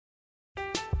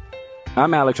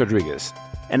I'm Alex Rodriguez.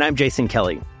 And I'm Jason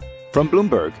Kelly. From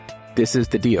Bloomberg, this is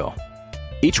The Deal.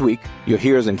 Each week, you'll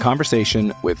hear us in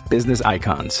conversation with business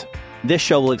icons. This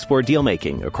show will explore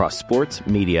deal-making across sports,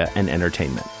 media, and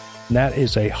entertainment. That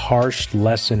is a harsh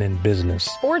lesson in business.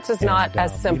 Sports is not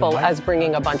as simple as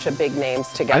bringing a bunch of big names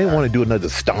together. I didn't want to do another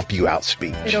stomp you out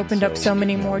speech. It opened up so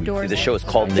many more doors. The show is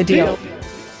called The Deal.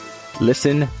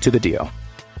 Listen to The Deal.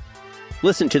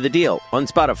 Listen to The Deal on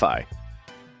Spotify.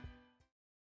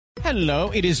 Hello,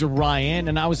 it is Ryan,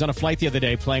 and I was on a flight the other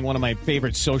day playing one of my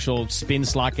favorite social spin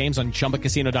slot games on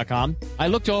ChumbaCasino.com. I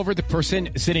looked over at the person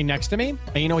sitting next to me,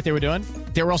 and you know what they were doing?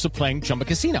 They were also playing Chumba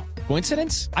Casino.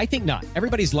 Coincidence? I think not.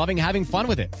 Everybody's loving having fun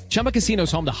with it. Chumba Casino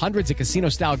is home to hundreds of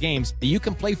casino-style games that you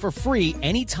can play for free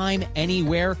anytime,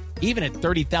 anywhere, even at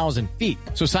 30,000 feet.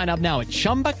 So sign up now at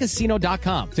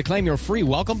ChumbaCasino.com to claim your free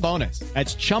welcome bonus.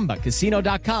 That's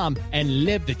ChumbaCasino.com and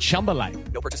live the Chumba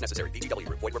life. No purchase necessary. VGW.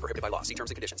 Void where prohibited by law. See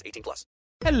terms and conditions. 18+.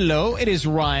 Hello, it is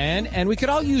Ryan, and we could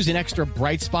all use an extra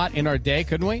bright spot in our day,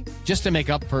 couldn't we? Just to make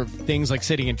up for things like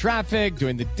sitting in traffic,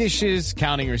 doing the dishes,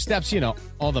 counting your steps,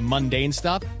 all the mundane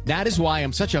stuff. That is why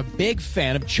I'm such a big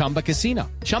fan of Chumba Casino.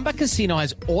 Chumba Casino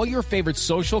has all your favorite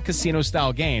social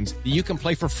casino-style games that you can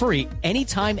play for free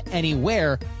anytime,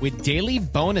 anywhere with daily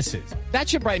bonuses. That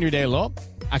should brighten your day a little.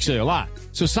 Actually, a lot.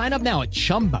 So sign up now at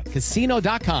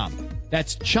ChumbaCasino.com.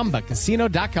 That's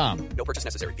ChumbaCasino.com. No purchase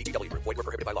necessary. VGW. Void where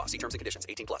prohibited by law. See terms and conditions.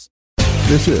 18+.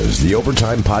 This is the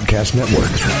Overtime Podcast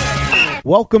Network.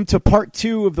 Welcome to part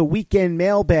 2 of the Weekend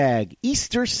Mailbag,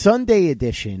 Easter Sunday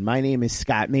edition. My name is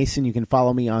Scott Mason. You can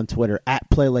follow me on Twitter at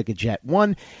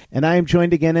PlayLikeAJet1. And I am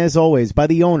joined again, as always, by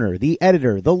the owner, the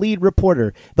editor, the lead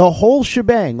reporter, the whole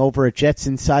shebang over at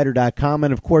JetsInsider.com.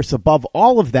 And, of course, above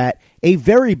all of that, a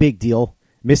very big deal,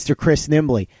 Mr. Chris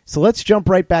Nimbley. So let's jump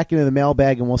right back into the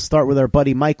mailbag, and we'll start with our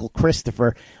buddy Michael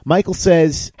Christopher. Michael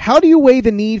says, how do you weigh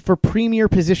the need for premier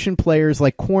position players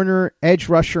like corner, edge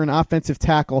rusher, and offensive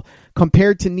tackle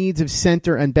compared to needs of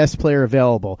center and best player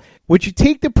available? Would you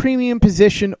take the premium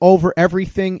position over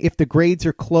everything if the grades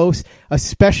are close,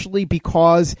 especially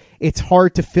because it's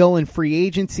hard to fill in free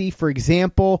agency? For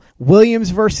example,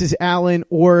 Williams versus Allen,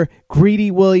 or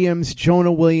Greedy Williams,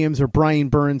 Jonah Williams, or Brian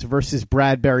Burns versus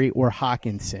Bradbury or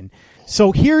Hawkinson.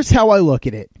 So here's how I look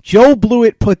at it. Joe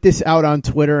Blewett put this out on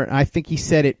Twitter, and I think he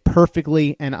said it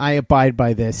perfectly, and I abide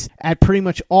by this, at pretty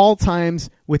much all times,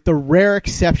 with the rare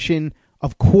exception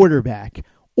of quarterback.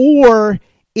 Or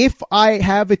if I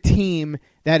have a team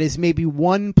that is maybe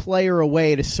one player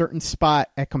away at a certain spot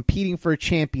at competing for a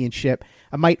championship,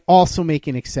 I might also make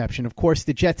an exception. Of course,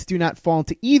 the Jets do not fall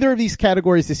into either of these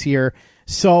categories this year,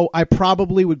 so I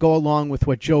probably would go along with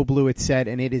what Joe Blewett said,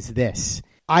 and it is this.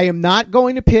 I am not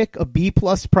going to pick a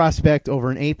B-plus prospect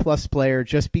over an A-plus player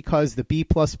just because the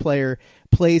B-plus player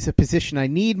plays a position I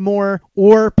need more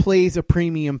or plays a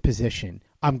premium position.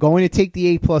 I'm going to take the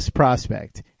A-plus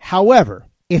prospect. However,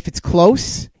 if it's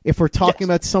close, if we're talking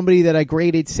about somebody that I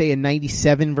graded, say, a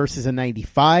 97 versus a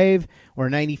 95 or a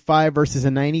 95 versus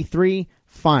a 93,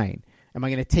 fine. Am I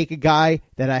going to take a guy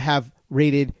that I have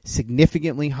rated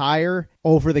significantly higher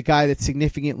over the guy that's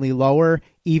significantly lower,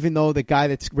 even though the guy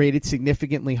that's rated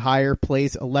significantly higher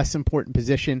plays a less important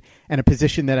position and a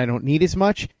position that I don't need as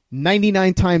much?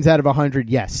 99 times out of 100,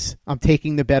 yes, I'm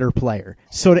taking the better player.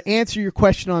 So to answer your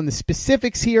question on the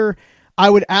specifics here, I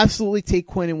would absolutely take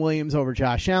Quinnen Williams over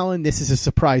Josh Allen. This is a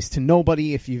surprise to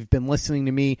nobody if you've been listening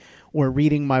to me or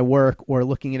reading my work or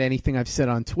looking at anything I've said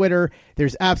on Twitter.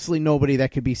 There's absolutely nobody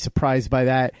that could be surprised by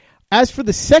that. As for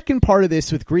the second part of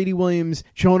this with Greedy Williams,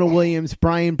 Jonah Williams,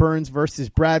 Brian Burns versus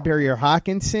Bradbury or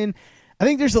Hawkinson, I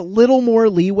think there's a little more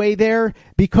leeway there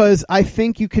because I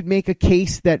think you could make a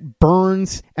case that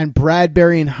Burns and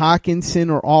Bradbury and Hawkinson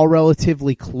are all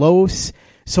relatively close.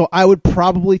 So I would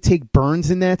probably take Burns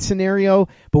in that scenario.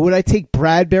 But would I take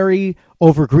Bradbury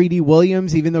over Greedy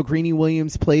Williams, even though Greedy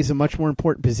Williams plays a much more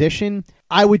important position?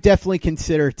 I would definitely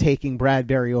consider taking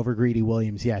Bradbury over Greedy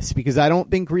Williams, yes, because I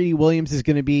don't think Greedy Williams is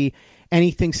going to be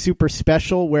anything super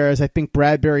special, whereas I think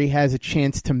Bradbury has a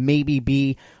chance to maybe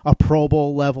be a Pro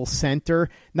Bowl level center.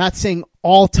 Not saying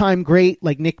all-time great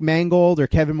like Nick Mangold or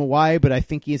Kevin Mawai, but I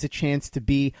think he has a chance to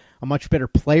be a much better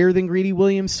player than Greedy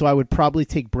Williams, so I would probably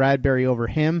take Bradbury over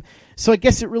him. So I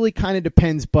guess it really kind of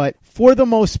depends, but for the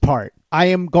most part, I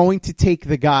am going to take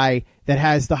the guy that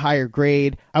has the higher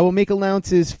grade. I will make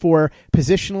allowances for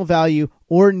positional value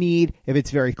or need if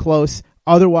it's very close.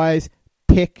 Otherwise,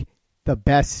 pick the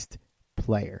best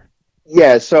player.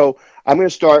 Yeah, so I'm going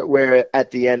to start where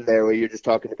at the end there where you're just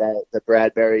talking about the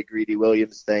Bradbury, Greedy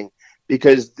Williams thing,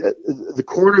 because the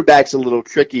quarterback's a little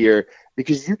trickier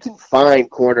because you can find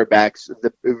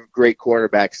the great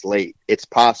cornerbacks late. It's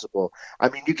possible. I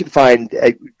mean, you can find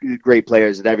great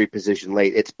players at every position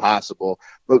late. It's possible,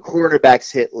 but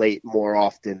cornerbacks hit late more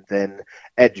often than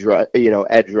edge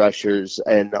rushers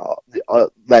and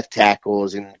left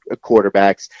tackles and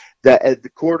quarterbacks.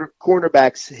 The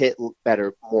cornerbacks hit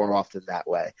better more often that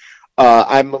way.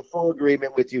 I'm in full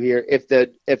agreement with you here. If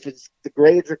the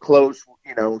grades are close,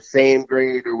 same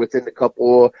grade or within a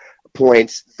couple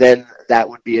points, then that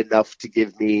would be enough to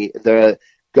give me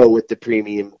go with the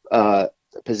premium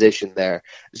position there.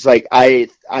 It's like I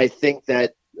think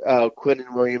that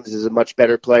Quinnen Williams is a much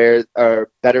better player,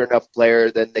 or better enough player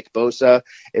than Nick Bosa.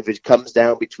 If it comes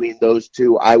down between those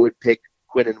two, I would pick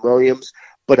Quinnen Williams.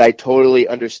 But I totally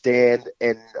understand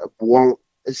and won't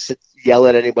yell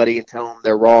at anybody and tell them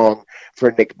they're wrong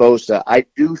for Nick Bosa. I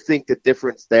do think the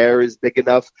difference there is big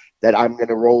enough that I'm going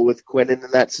to roll with Quinnen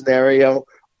in that scenario,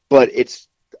 but it's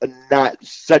not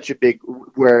such a big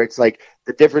where it's like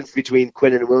the difference between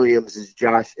Quinnen Williams is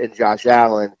Josh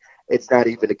Allen. It's not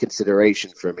even a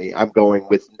consideration for me. I'm going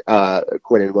with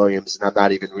Quinnen Williams, and I'm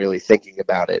not even really thinking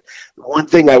about it. One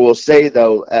thing I will say,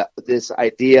 though, this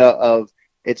idea of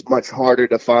it's much harder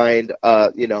to find,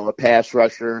 a pass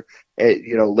rusher,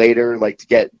 later, like to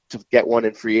get one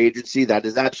in free agency. That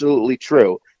is absolutely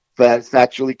true. That's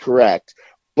factually correct.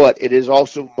 But it is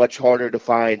also much harder to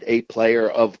find a player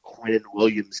of Quinnen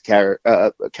Williams'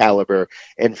 caliber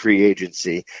in free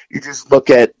agency. You just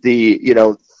look at the,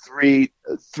 three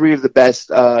of the best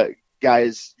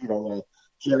guys, Jalen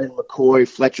McCoy,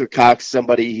 Fletcher Cox,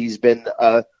 somebody he's been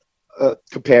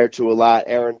compared to a lot,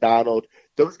 Aaron Donald.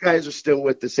 Those guys are still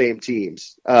with the same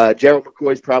teams. Gerald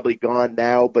McCoy's probably gone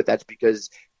now, but that's because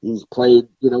he's played,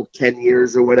 10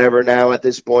 years or whatever now at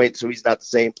this point, so he's not the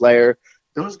same player.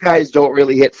 Those guys don't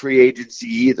really hit free agency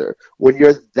either. When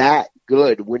you're that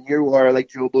good, when you are, like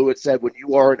Joe Blewett said, when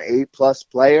you are an A-plus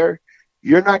player,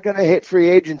 you're not going to hit free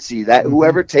agency. That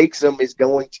whoever takes him is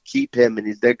going to keep him,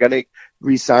 and they're going to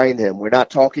re-sign him. We're not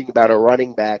talking about a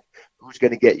running back who's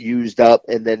going to get used up,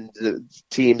 and then the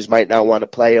teams might not want to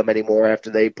play him anymore after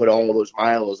they put all those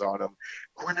miles on him.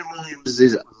 Quinnen Williams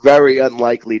is very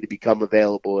unlikely to become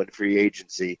available in free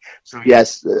agency. So,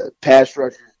 yes, pass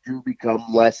rushers do become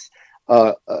less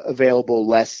available,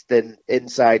 less than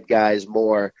inside guys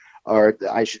more, or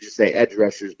I should just say edge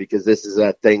rushers, because this is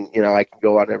a thing, I can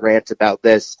go on a rant about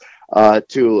this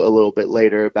too a little bit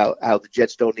later about how the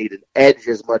Jets don't need an edge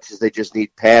as much as they just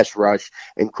need pass rush,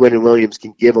 and Quinnen Williams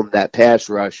can give them that pass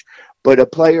rush. But a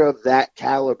player of that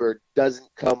caliber doesn't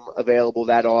come available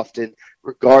that often,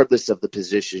 regardless of the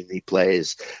position he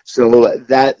plays. So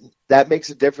that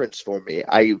makes a difference for me.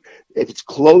 If it's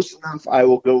close enough, I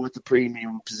will go with the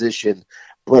premium position.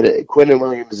 But Quinnen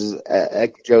Williams is,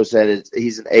 like Joe said,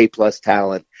 he's an A-plus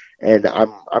talent, and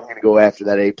I'm going to go after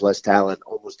that A-plus talent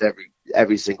almost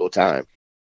every single time.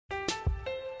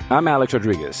 I'm Alex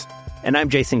Rodriguez. And I'm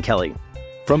Jason Kelly.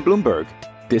 From Bloomberg,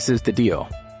 this is The Deal.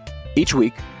 Each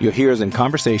week, you'll hear us in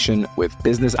conversation with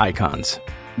business icons.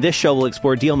 This show will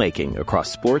explore deal-making across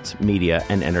sports, media,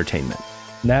 and entertainment.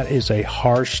 That is a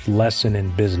harsh lesson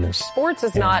in business. Sports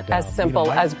is not as simple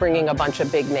as bringing a bunch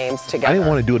of big names together. I didn't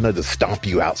want to do another stomp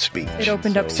you out speech. It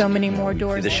opened up so many more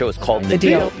doors. The show is called The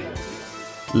Deal.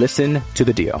 Listen to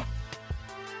The Deal.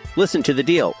 Listen to The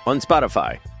Deal on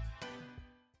Spotify.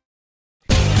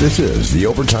 This is the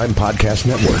Overtime Podcast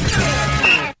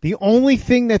Network. The only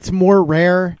thing that's more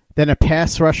rare than a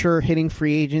pass rusher hitting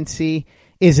free agency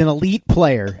is an elite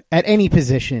player at any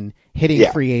position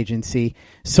hitting free agency.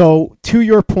 So to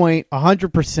your point,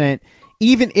 100%,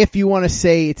 even if you want to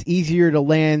say it's easier to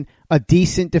land a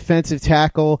decent defensive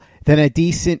tackle than a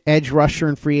decent edge rusher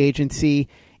in free agency,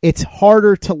 it's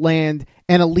harder to land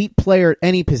an elite player at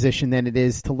any position than it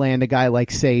is to land a guy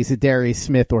like, say, Zadarius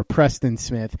Smith or Preston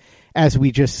Smith, as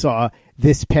we just saw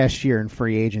this past year in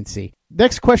free agency.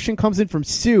 Next question comes in from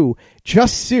Sue,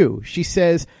 just Sue. She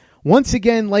says, once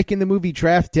again, like in the movie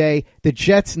Draft Day, the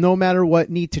Jets, no matter what,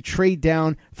 need to trade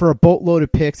down for a boatload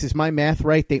of picks. Is my math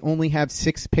right? They only have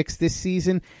 6 picks this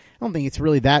season. I don't think it's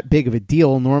really that big of a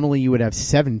deal. Normally you would have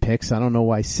 7 picks. I don't know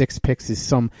why 6 picks is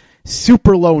some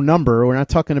super low number. We're not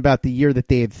talking about the year that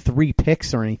they had 3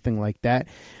 picks or anything like that.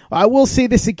 I will say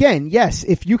this again. Yes,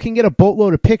 if you can get a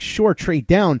boatload of picks, sure, trade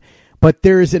down. But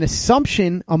there is an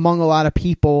assumption among a lot of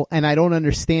people, and I don't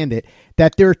understand it,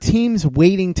 that there are teams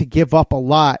waiting to give up a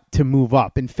lot to move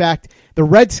up. In fact, the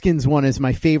Redskins one is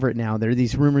my favorite now. There are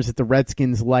these rumors that the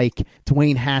Redskins like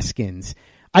Dwayne Haskins.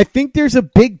 I think there's a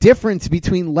big difference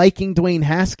between liking Dwayne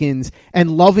Haskins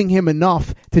and loving him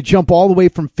enough to jump all the way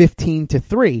from 15 to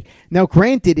 3. Now,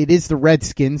 granted, it is the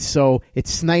Redskins, so it's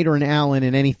Snyder and Allen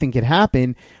and anything could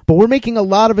happen, but we're making a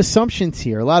lot of assumptions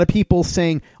here. A lot of people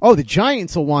saying, oh, the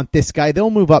Giants will want this guy. They'll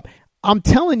move up. I'm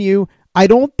telling you, I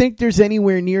don't think there's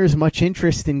anywhere near as much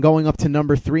interest in going up to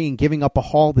number 3 and giving up a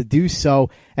haul to do so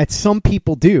as some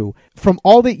people do. From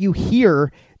all that you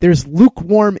hear, there's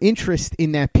lukewarm interest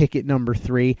in that pick at number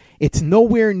 3. It's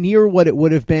nowhere near what it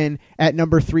would have been at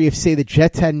number 3 if, say, the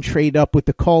Jets hadn't traded up with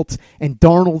the Colts and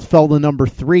Darnold fell to number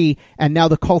 3, and now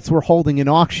the Colts were holding an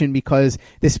auction because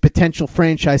this potential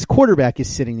franchise quarterback is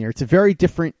sitting there. It's a very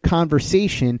different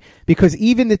conversation because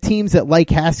even the teams that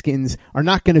like Haskins are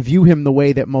not going to view him the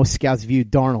way that most scouts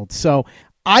viewed Darnold. So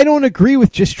I don't agree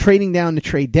with just trading down to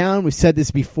trade down. We've said this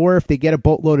before. If they get a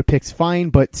boatload of picks, fine.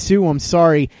 But, Sue, I'm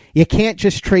sorry. You can't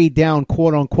just trade down,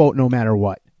 quote unquote, no matter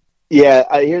what. Yeah,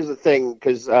 here's the thing,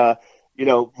 because,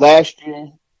 last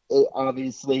year,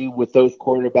 obviously, with those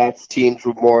quarterbacks, teams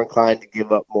were more inclined to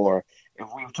give up more. If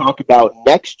we talk about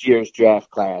next year's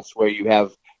draft class, where you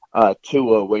have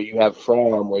Tua, where you have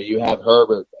Fromm, where you have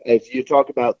Herbert, if you talk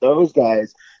about those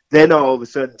guys, then all of a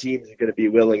sudden teams are going to be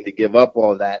willing to give up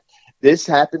all that. This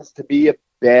happens to be a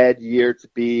bad year to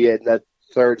be in the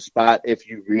 3rd spot if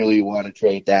you really want to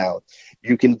trade down.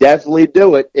 You can definitely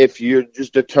do it if you're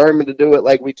just determined to do it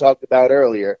like we talked about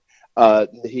earlier.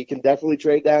 He can definitely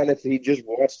trade down if he just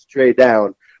wants to trade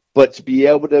down. But to be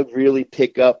able to really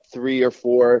pick up 3 or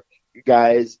 4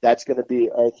 guys, that's going to be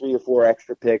 3 or 4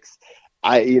 extra picks.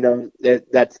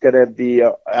 That's going to be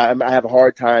I have a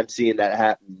hard time seeing that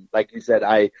happen. Like you said,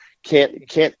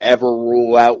 can't ever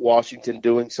rule out Washington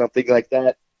doing something like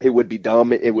that. It would be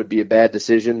dumb. It would be a bad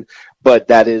decision, but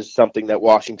that is something that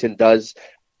Washington does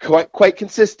quite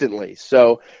consistently.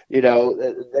 So, you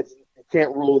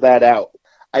can't rule that out.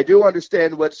 I do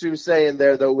understand what Sue's saying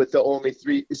there, though, with the only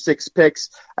 6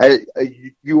 picks.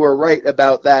 You were right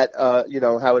about that,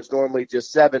 how it's normally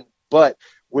just 7, but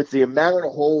with the amount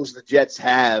of holes the Jets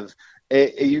have,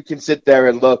 you can sit there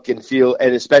and look and feel,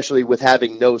 and especially with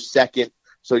having no second,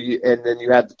 and then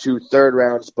you have the 2 third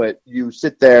rounds, but you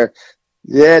sit there,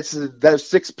 those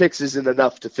 6 picks isn't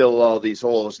enough to fill all these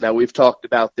holes. Now, we've talked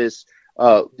about this,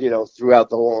 throughout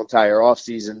the whole entire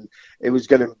offseason. It was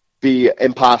going to be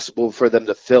impossible for them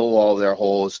to fill all their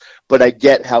holes, but I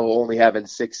get how only having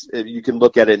 6, you can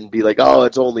look at it and be like, oh,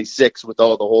 it's only 6 with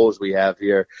all the holes we have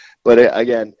here. But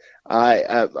again,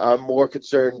 I'm more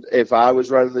concerned if I was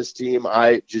running this team,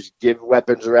 I just give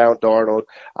weapons around Darnold.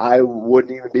 I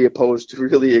wouldn't even be opposed to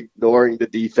really ignoring the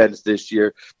defense this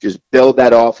year. Just build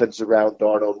that offense around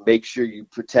Darnold. Make sure you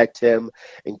protect him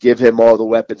and give him all the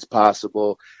weapons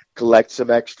possible. Collect some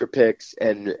extra picks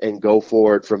and go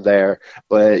forward from there.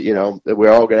 But,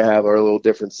 we're all going to have our little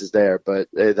differences there. But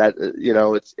there's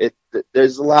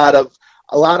a lot of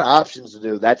options to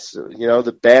do. That's,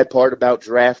 the bad part about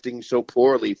drafting so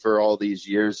poorly for all these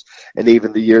years, and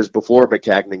even the years before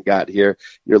Maccagnan got here.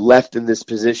 You're left in this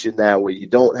position now where you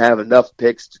don't have enough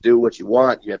picks to do what you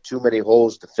want. You have too many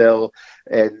holes to fill.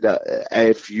 And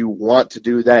if you want to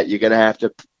do that, you're going to have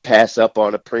to pass up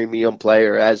on a premium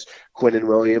player as Quinnen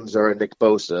Williams or a Nick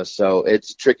Bosa. So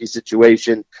it's a tricky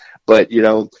situation. But,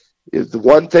 the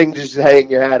one thing just to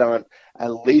hang your hat on,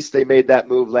 at least they made that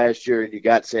move last year, and you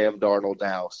got Sam Darnold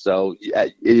now. So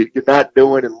you're not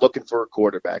doing and looking for a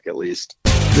quarterback, at least.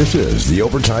 This is the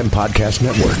Overtime Podcast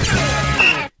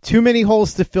Network. Too Many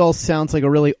Holes to Fill sounds like a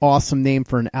really awesome name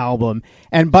for an album.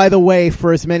 And by the way,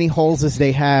 for as many holes as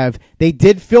they have, they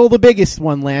did fill the biggest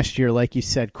one last year, like you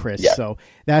said, Chris. Yeah. So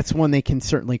that's one they can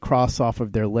certainly cross off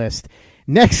of their list.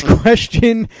 Next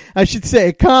question, I should say,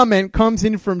 a comment comes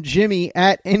in from Jimmy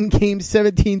at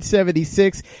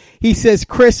Endgame1776. He says,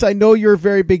 Chris, I know you're a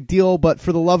very big deal, but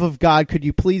for the love of God, could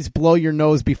you please blow your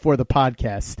nose before the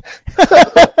podcast?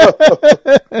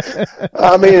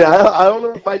 I mean, I don't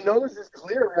know if my nose is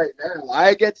clear right now.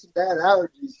 I get some bad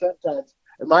allergies sometimes.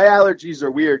 And my allergies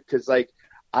are weird because,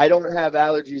 I don't have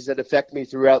allergies that affect me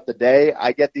throughout the day.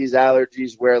 I get these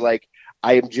allergies where,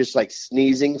 I am just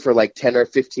sneezing for 10 or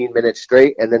 15 minutes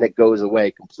straight, and then it goes away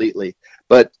completely.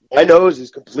 But my nose is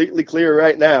completely clear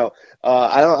right now.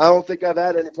 I don't think I've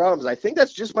had any problems. I think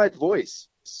that's just my voice.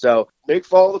 So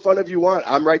make all the fun if you want.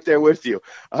 I'm right there with you.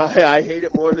 I hate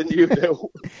it more than you do.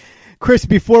 Chris,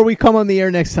 before we come on the air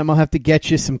next time, I'll have to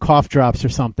get you some cough drops or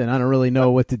something. I don't really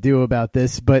know what to do about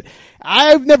this, but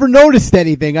I've never noticed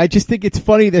anything. I just think it's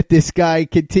funny that this guy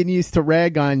continues to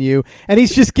rag on you, and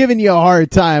he's just giving you a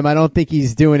hard time. I don't think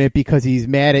he's doing it because he's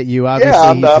mad at you. Obviously,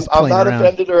 I'm not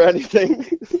offended or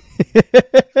anything.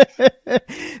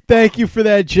 Thank you for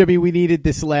that, Jimmy. We needed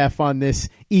this laugh on this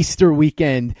Easter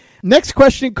weekend. Next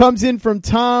question comes in from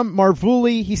Tom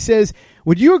Marvuli. He says,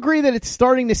 would you agree that it's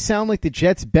starting to sound like the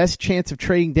Jets' best chance of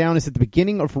trading down is at the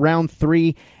beginning of round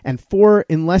 3 and 4,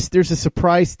 unless there's a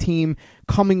surprise team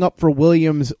coming up for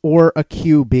Williams or a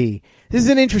QB? This is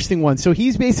an interesting one. So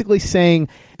he's basically saying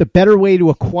the better way to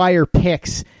acquire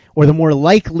picks, or the more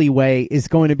likely way, is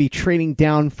going to be trading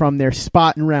down from their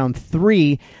spot in round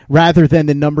 3 rather than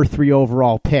the number 3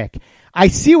 overall pick. I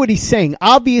see what he's saying.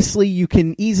 Obviously, you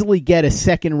can easily get a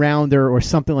second rounder or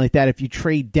something like that if you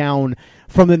trade down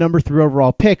from the number 3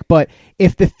 overall pick. But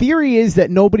if the theory is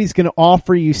that nobody's going to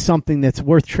offer you something that's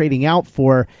worth trading out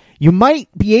for, you might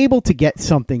be able to get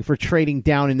something for trading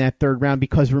down in that third round.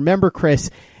 Because remember, Chris,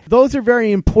 those are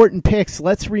very important picks.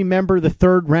 Let's remember the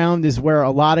third round is where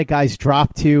a lot of guys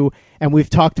drop to. And we've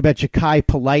talked about Jachai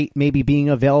Polite maybe being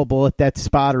available at that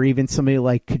spot, or even somebody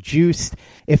like Cajuste.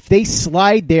 If they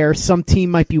slide there, some team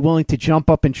might be willing to jump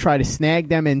up and try to snag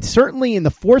them. And certainly in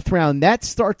the fourth round, that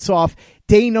starts off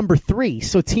day number 3.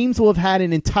 So teams will have had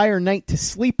an entire night to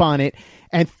sleep on it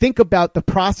and think about the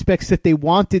prospects that they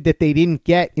wanted that they didn't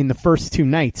get in the first 2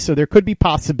 nights. So there could be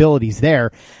possibilities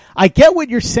there. I get what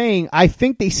you're saying. I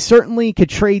think they certainly could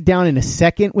trade down in a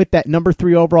second with that number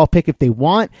 3 overall pick if they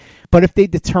want. But if they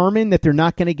determine that they're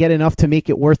not going to get enough to make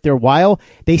it worth their while,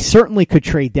 they certainly could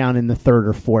trade down in the 3rd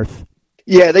or 4th.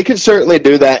 Yeah, they could certainly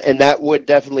do that, and that would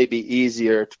definitely be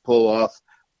easier to pull off.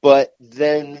 But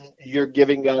then you're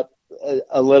giving up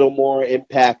a little more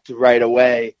impact right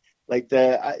away. Like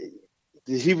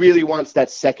he really wants that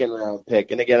second round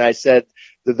pick. And again, I said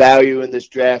the value in this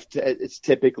draft, it's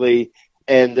typically,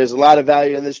 and there's a lot of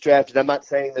value in this draft. And I'm not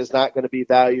saying there's not going to be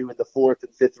value in the 4th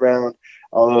and 5th round.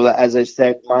 Although, as I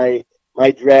said, my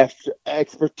draft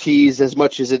expertise, as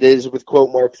much as it is with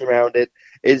quote marks around it,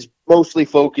 is mostly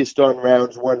focused on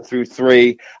rounds 1 through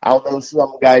 3. I'll know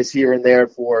some guys here and there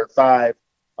 4 and 5,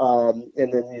 and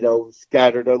then,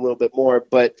 scattered a little bit more.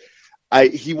 But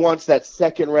he wants that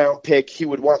second round pick. He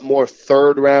would want more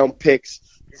third round picks.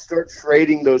 You start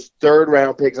trading those third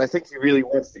round picks. I think he really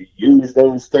wants to use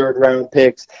those third round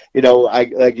picks.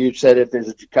 Like you said, if there's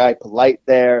a Jachai Polite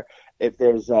there, if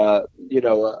there's Chuma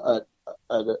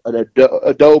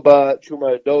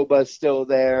Adoba still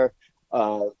there,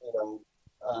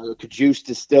 Cajuste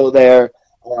is still there,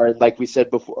 or like we said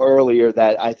earlier,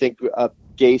 that I think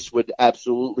Gase would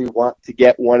absolutely want to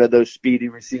get one of those speedy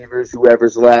receivers,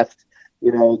 whoever's left.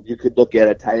 You could look at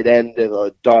a tight end,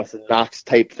 a Dawson Knox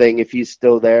type thing if he's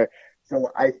still there.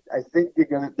 So I think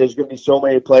there's going to be so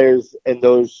many players in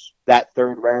that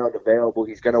third round available.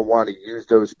 He's going to want to use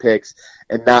those picks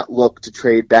and not look to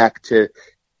trade back to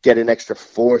get an extra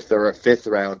 4th or a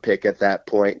 5th round pick at that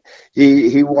point.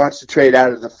 He wants to trade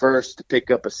out of the first to pick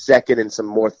up a second and some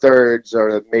more thirds,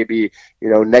 or maybe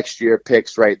next year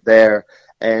picks right there.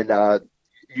 And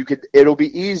it'll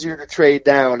be easier to trade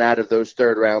down out of those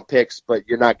third round picks, but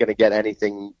you're not going to get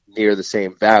anything near the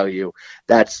same value.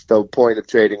 That's the point of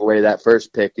trading away that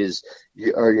first pick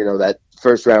that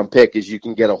first round pick, is you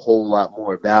can get a whole lot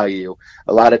more value.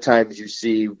 A lot of times you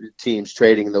see teams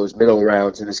trading those middle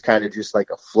rounds and it's kind of just like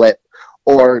a flip,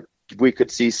 or we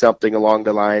could see something along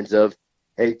the lines of,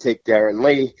 hey, take Darren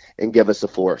Lee and give us a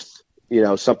 4th.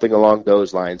 Something along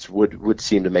those lines would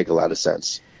seem to make a lot of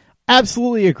sense.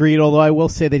 Absolutely agreed, although I will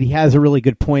say that he has a really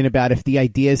good point about if the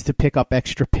idea is to pick up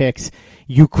extra picks,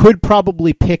 you could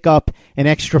probably pick up an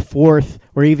extra 4th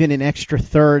or even an extra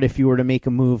 3rd if you were to make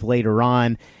a move later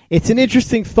on. It's an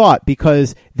interesting thought,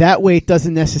 because that way it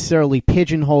doesn't necessarily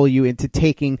pigeonhole you into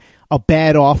taking a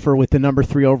bad offer with the number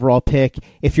 3 overall pick.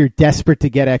 If you're desperate to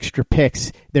get extra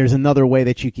picks, there's another way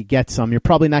that you could get some. You're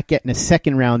probably not getting a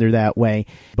second rounder that way,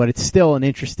 but it's still an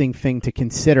interesting thing to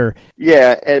consider.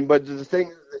 Yeah, but the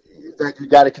thing that you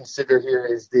got to consider here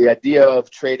is the idea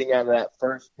of trading out of that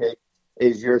first pick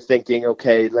is you're thinking,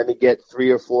 okay, let me get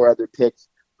 3 or 4 other picks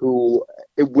who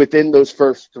within those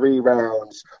first 3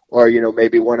 rounds, or,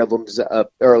 maybe one of them's an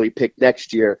early pick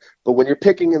next year. But when you're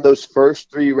picking in those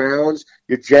first 3 rounds,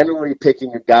 you're generally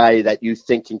picking a guy that you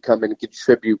think can come and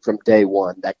contribute from day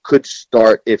one, that could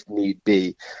start if need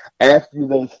be. After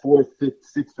those 4th, 5th,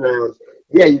 6th rounds,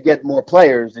 yeah, you get more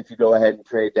players if you go ahead and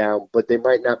trade down, but they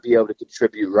might not be able to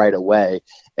contribute right away.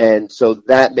 And so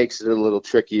that makes it a little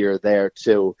trickier there,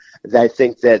 too. And I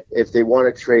think that if they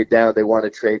want to trade down, they want to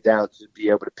trade down to be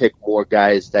able to pick more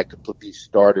guys that could be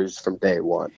starters from day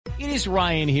one. It is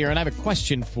Ryan here, and I have a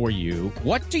question for you.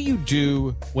 What do you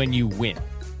do when you win?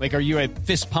 Like, are you a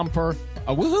fist pumper,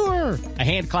 a woo-hooer, a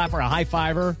hand clapper, a high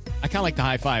fiver? I kind of like the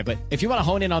high five, but if you want to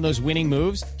hone in on those winning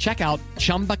moves, check out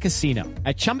Chumba Casino.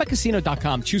 At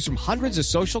ChumbaCasino.com, choose from hundreds of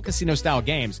social casino style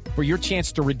games for your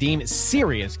chance to redeem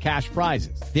serious cash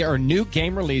prizes. There are new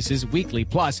game releases weekly,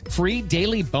 plus free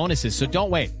daily bonuses. So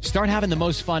don't wait. Start having the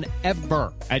most fun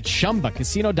ever at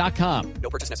ChumbaCasino.com. No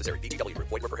purchase necessary. VGW Group.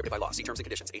 Void where prohibited by law. See terms and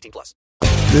conditions. 18+.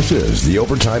 This is the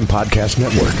Overtime Podcast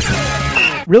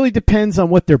Network. Really depends on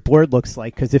what their board looks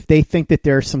like, because if they think that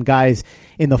there are some guys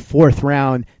in the fourth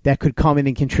round that could come in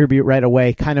and contribute right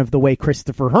away, kind of the way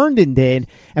Christopher Herndon did.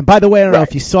 And by the way, I don't know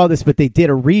if you saw this, but they did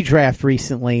a redraft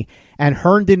recently, and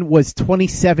Herndon was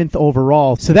 27th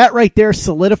overall. So that right there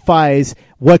solidifies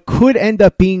what could end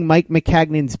up being Mike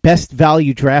Maccagnan's best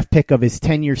value draft pick of his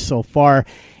tenure so far.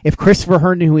 If Christopher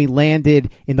Herndon, who he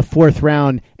landed in the fourth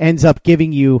round, ends up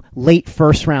giving you late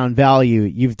first round value,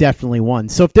 you've definitely won.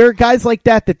 So if there are guys like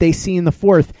that they see in the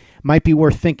fourth, might be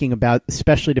worth thinking about,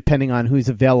 especially depending on who's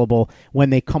available when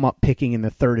they come up picking in the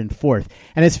third and fourth.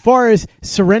 And as far as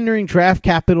surrendering draft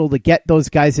capital to get those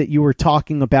guys that you were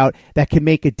talking about that can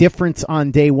make a difference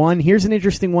on day one, here's an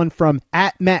interesting one from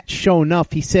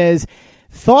 @MattShowNuff. He says,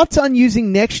 thoughts on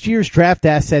using next year's draft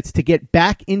assets to get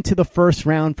back into the first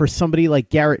round for somebody like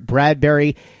Garrett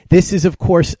Bradbury? This is, of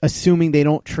course, assuming they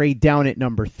don't trade down at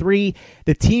number 3.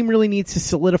 The team really needs to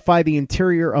solidify the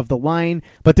interior of the line,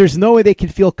 but there's no way they can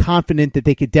feel confident that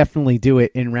they could definitely do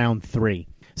it in round 3.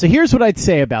 So here's what I'd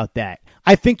say about that.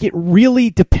 I think it really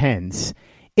depends.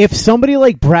 If somebody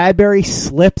like Bradbury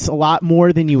slips a lot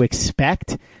more than you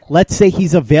expect, let's say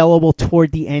he's available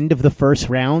toward the end of the first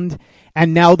round,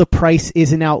 and now the price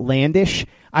isn't outlandish,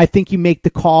 I think you make the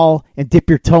call and dip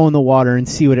your toe in the water and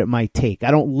see what it might take.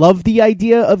 I don't love the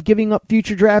idea of giving up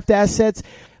future draft assets,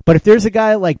 but if there's a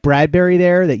guy like Bradbury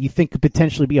there that you think could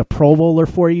potentially be a Pro Bowler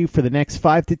for you for the next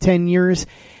 5 to 10 years,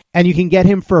 and you can get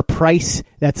him for a price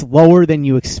that's lower than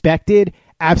you expected,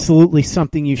 absolutely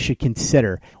something you should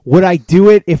consider. Would I do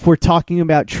it if we're talking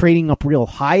about trading up real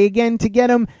high again to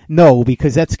get him? No,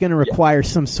 because that's going to require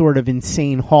some sort of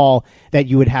insane haul that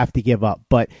you would have to give up.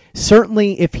 But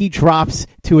certainly if he drops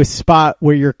to a spot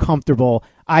where you're comfortable,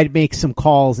 I'd make some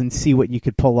calls and see what you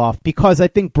could pull off, because I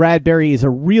think Bradbury is a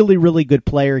really, really good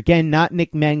player. Again, not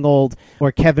Nick Mangold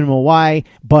or Kevin Mawai,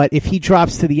 but if he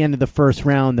drops to the end of the first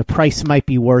round, the price might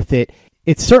be worth it.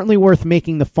 It's certainly worth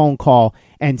making the phone call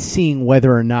and seeing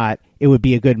whether or not it would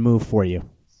be a good move for you.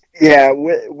 Yeah,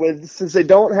 since they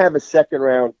don't have a second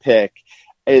round pick,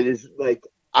 it is like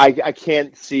I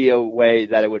can't see a way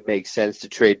that it would make sense to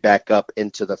trade back up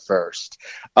into the first.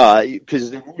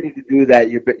 Because in order to do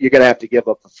that, you're going to have to give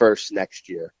up the first next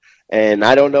year. And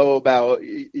I don't know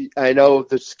I know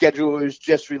the schedule was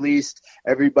just released.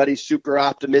 Everybody's super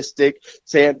optimistic.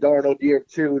 Sam Darnold year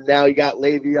 2. Now you got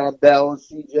Le'Veon Bell,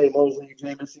 C.J. Mosley,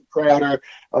 Jamison Crowder.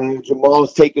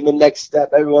 Jamal's taking the next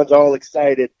step. Everyone's all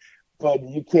excited. But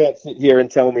you can't sit here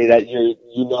and tell me that you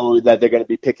know that they're going to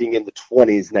be picking in the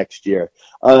 20s next year.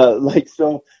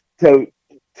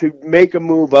 To make a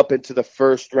move up into the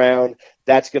first round,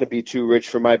 that's going to be too rich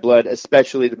for my blood,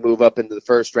 especially to move up into the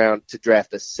first round to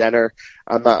draft a center.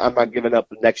 I'm not giving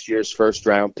up next year's first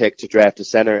round pick to draft a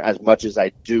center, as much as I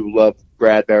do love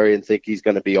Bradbury and think he's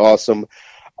going to be awesome.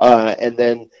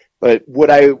 But would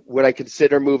I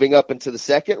consider moving up into the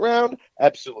second round?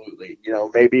 Absolutely.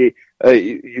 Maybe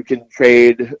you can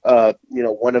trade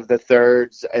one of the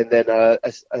thirds and then a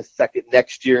second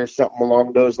next year, something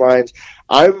along those lines.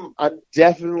 I'm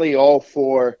definitely all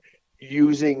for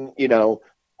using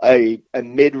a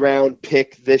mid-round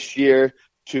pick this year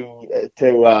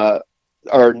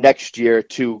or next year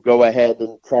to go ahead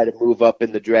and try to move up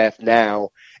in the draft now,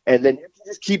 and then you can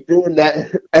just keep doing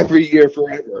that every year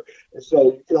forever.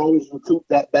 So you can always recoup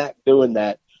that back doing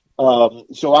that.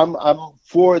 So I'm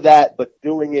for that, but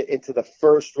doing it into the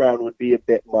first round would be a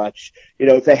bit much.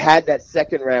 If they had that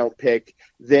second round pick,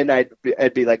 then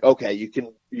I'd be like, okay, you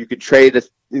could trade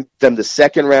them the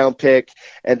second round pick,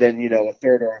 and then a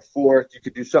third or a fourth. You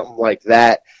could do something like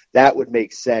that. That would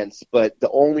make sense. But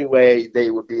the only way they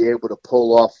would be able to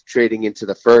pull off trading into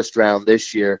the first round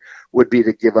this year would be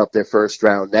to give up their first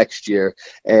round next year.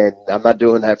 And I'm not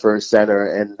doing that for a center.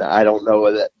 And I don't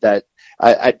know that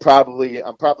I'm probably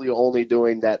only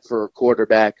doing that for a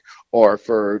quarterback or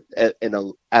for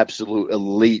an absolute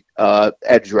elite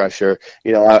edge rusher.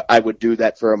 I would do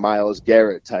that for a Myles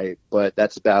Garrett type, but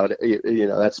that's about it.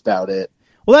 That's about it.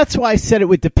 Well, that's why I said it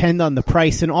would depend on the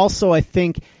price. And also, I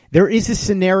think there is a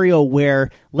scenario where,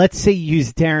 let's say you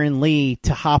use Darren Lee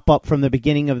to hop up from the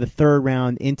beginning of the third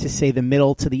round into, say, the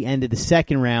middle to the end of the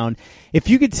second round. If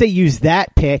you could, say, use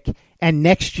that pick and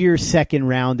next year's second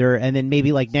rounder and then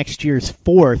maybe like next year's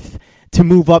fourth to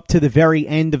move up to the very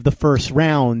end of the first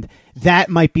round, that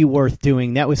might be worth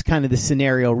doing. That was kind of the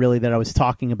scenario really that I was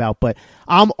talking about. But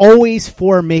I'm always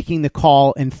for making the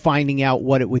call and finding out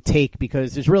what it would take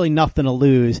because there's really nothing to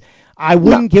lose. I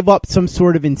wouldn't give up some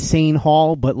sort of insane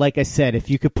haul, but like I said, if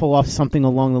you could pull off something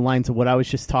along the lines of what I was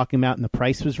just talking about and the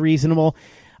price was reasonable,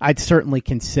 I'd certainly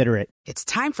consider it. It's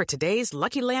time for today's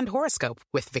Lucky Land horoscope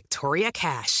with Victoria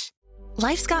Cash.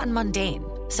 Life's gotten mundane,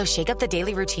 so shake up the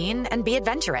daily routine and be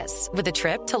adventurous with a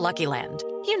trip to Lucky Land.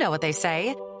 You know what they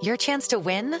say, your chance to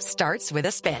win starts with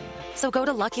a spin. So go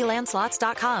to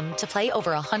LuckyLandSlots.com to play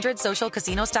over 100 social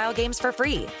casino-style games for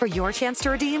free for your chance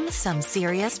to redeem some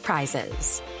serious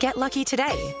prizes. Get lucky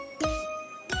today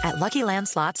at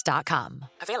LuckyLandSlots.com.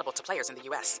 Available to players in the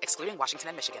U.S., excluding Washington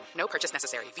and Michigan. No purchase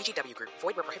necessary. VGW Group.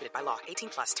 Void where prohibited by law.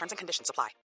 18+. Terms and conditions apply.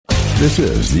 This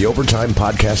is the Overtime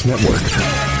Podcast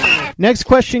Network. Next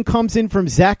question comes in from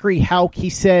Zachary Hauk. He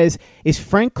says, is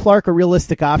Frank Clark a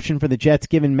realistic option for the Jets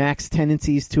given Mac's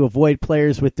tendencies to avoid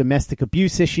players with domestic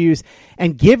abuse issues?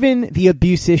 And given the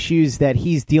abuse issues that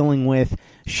he's dealing with,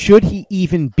 should he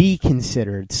even be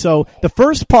considered? So the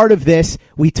first part of this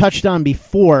we touched on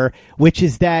before, which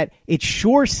is that it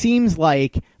sure seems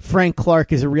like Frank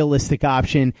Clark is a realistic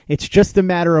option. It's just a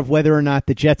matter of whether or not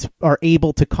the Jets are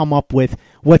able to come up with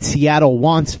what Seattle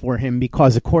wants for him,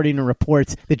 because according to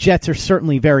reports, the Jets are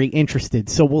certainly very interested.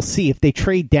 So we'll see. If they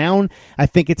trade down, I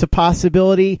think it's a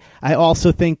possibility. I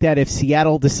also think that if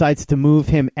Seattle decides to move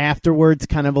him afterwards,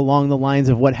 kind of along the lines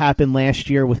of what happened last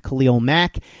year with Khalil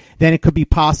Mack, then it could be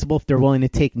possible if they're willing to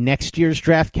take next year's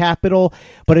draft capital.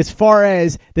 But as far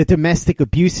as the domestic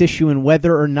abuse issue and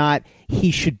whether or not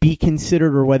he should be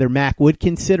considered or whether Mac would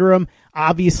consider him,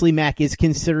 obviously Mac is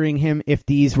considering him if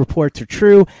these reports are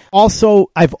true.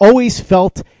 Also, I've always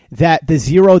felt that the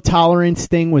zero tolerance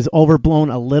thing was overblown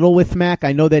a little with Mac.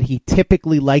 I know that he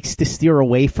typically likes to steer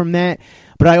away from that,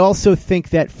 but I also think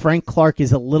that Frank Clark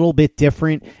is a little bit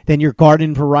different than your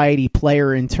garden variety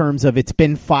player in terms of it's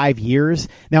been 5 years.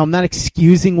 Now, I'm not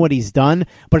excusing what he's done,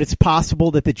 but it's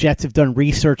possible that the Jets have done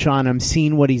research on him,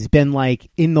 seen what he's been like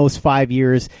in those 5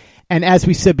 years. And as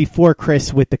we said before,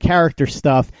 Chris, with the character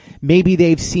stuff, maybe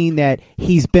they've seen that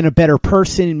he's been a better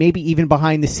person. Maybe even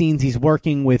behind the scenes he's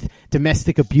working with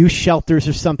domestic abuse shelters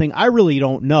or something. I really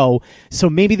don't know. So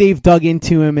maybe they've dug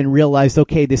into him and realized,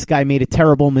 okay, this guy made a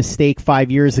terrible mistake 5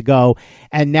 years ago,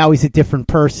 and now he's a different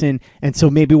person. And so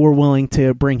maybe we're willing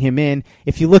to bring him in.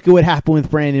 If you look at what happened with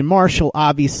Brandon Marshall,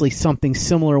 obviously something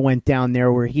similar went down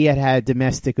there where he had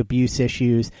domestic abuse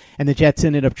issues, and the Jets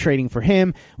ended up trading for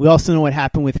him. We also know what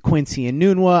happened with Quincy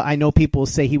Enunwa. I know people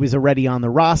say he was already on the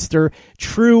roster.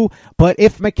 True, but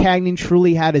if Maccagnan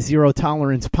truly had a zero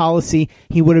tolerance policy,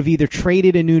 he would have either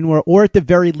traded Enunwa or at the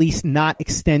very least not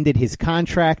extended his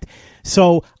contract.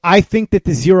 So I think that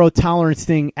the zero tolerance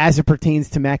thing as it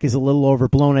pertains to Mac is a little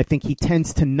overblown. I think he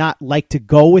tends to not like to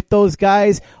go with those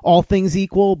guys, all things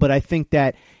equal, but I think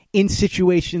that in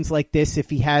situations like this, if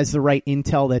he has the right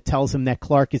intel that tells him that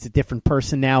Clark is a different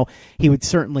person now, he would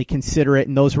certainly consider it,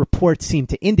 and those reports seem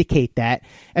to indicate that.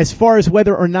 As far as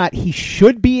whether or not he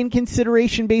should be in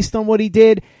consideration based on what he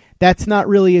did, that's not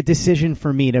really a decision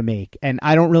for me to make, and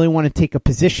I don't really want to take a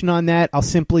position on that. I'll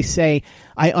simply say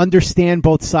I understand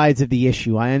both sides of the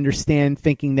issue. I understand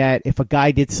thinking that if a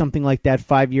guy did something like that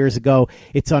 5 years ago,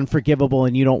 it's unforgivable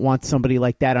and you don't want somebody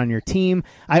like that on your team.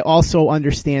 I also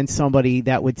understand somebody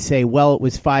that would say, well, it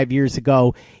was 5 years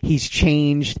ago, he's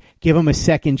changed, give him a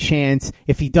second chance.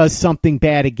 If he does something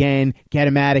bad again, get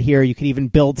him out of here. You could even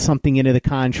build something into the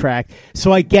contract.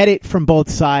 So I get it from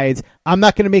both sides. I'm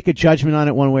not going to make a judgment on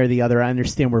it one way or the other. I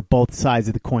understand where both sides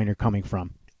of the coin are coming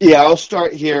from. Yeah, I'll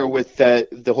start here with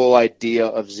the whole idea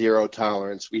of zero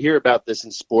tolerance. We hear about this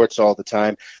in sports all the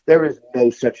time. There is no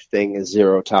such thing as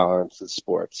zero tolerance in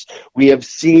sports. We have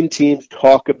seen teams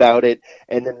talk about it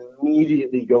and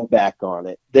immediately go back on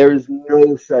it. There is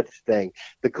no such thing.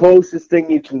 The closest thing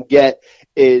you can get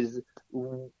is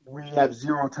we have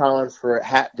zero tolerance for it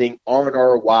happening on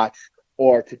our watch,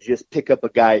 or to just pick up a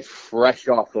guy fresh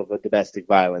off of a domestic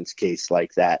violence case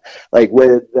like that. Like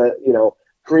with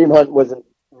Kareem Hunt wasn't.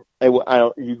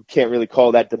 You can't really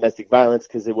call that domestic violence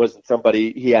because it wasn't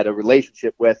somebody he had a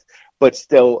relationship with, but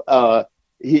still,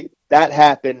 that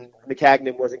happened.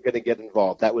 Maccagnan wasn't going to get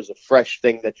involved. That was a fresh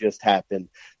thing that just happened.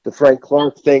 The Frank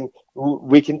Clark thing,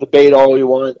 we can debate all you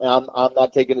want. I'm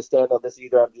not taking a stand on this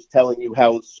either. I'm just telling you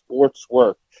how sports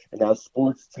work and how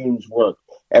sports teams work.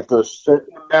 After a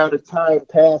certain amount of time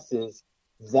passes,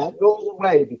 that goes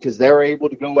away because they're able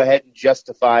to go ahead and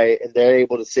justify it, and they're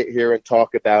able to sit here and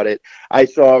talk about it. I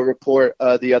saw a report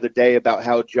the other day about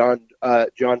how John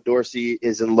Dorsey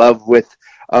is in love with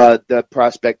the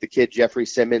prospect, the kid Jeffrey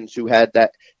Simmons, who had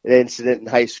that incident in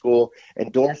high school.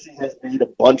 And Dorsey has made a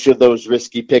bunch of those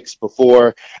risky picks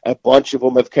before. A bunch of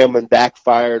them have come and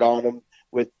backfired on him.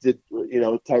 With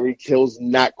Tyreek Hill's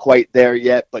not quite there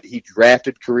yet, but he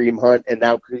drafted Kareem Hunt, and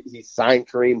now he signed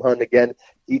Kareem Hunt again.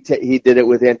 He did it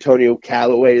with Antonio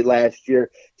Callaway last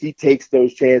year. He takes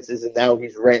those chances, and now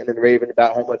he's ranting and raving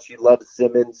about how much he loves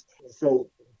Simmons. So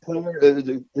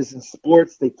this in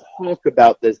sports, they talk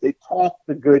about this. They talk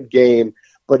the good game,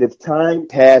 but if time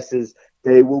passes,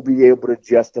 they will be able to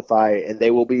justify it, and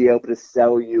they will be able to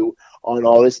sell you on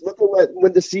all this. Look at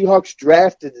when the Seahawks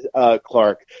drafted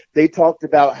Clark. They talked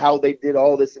about how they did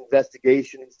all this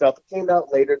investigation and stuff. It came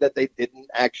out later that they didn't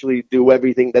actually do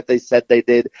everything that they said they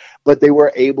did, but they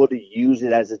were able to use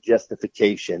it as a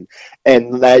justification.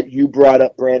 And that you brought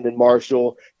up Brandon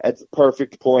Marshall. That's a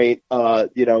perfect point.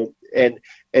 And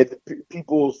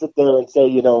people will sit there and say,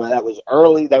 that was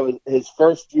early. That was his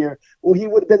first year. Well, he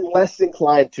would have been less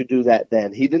inclined to do that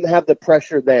then. He didn't have the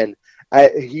pressure then.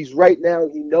 He's right now,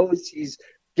 he knows he's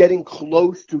getting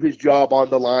close to his job on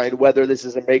the line, whether this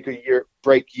is a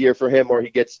break year for him or he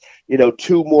gets,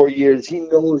 2 more years. He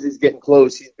knows he's getting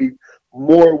close. He'd be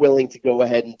more willing to go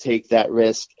ahead and take that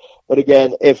risk. But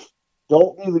again,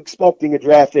 don't be expecting a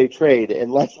draft day trade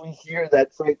unless we hear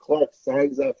that Frank Clark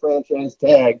signs that franchise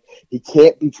tag. He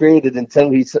can't be traded until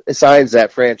he signs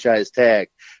that franchise tag.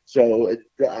 So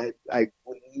I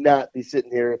would not be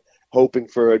sitting here hoping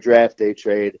for a draft day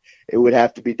trade. It would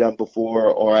have to be done before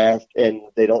or after, and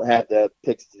they don't have the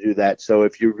picks to do that. So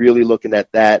if you're really looking at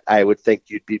that, I would think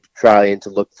you'd be trying to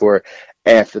look for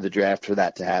after the draft for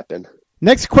that to happen.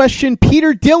 Next question,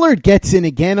 Peter Dillard gets in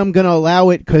again. I'm going to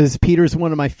allow it because Peter's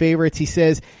one of my favorites. He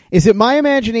says, is it my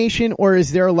imagination or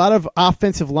is there a lot of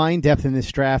offensive line depth in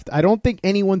this draft? I don't think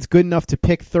anyone's good enough to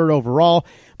pick 3rd overall,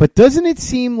 but doesn't it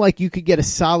seem like you could get a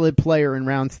solid player in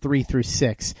rounds 3 through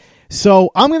 6?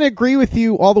 So I'm going to agree with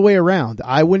you all the way around.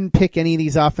 I wouldn't pick any of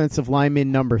these offensive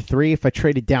linemen number 3. If I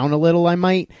traded down a little, I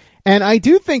might. And I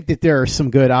do think that there are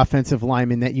some good offensive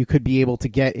linemen that you could be able to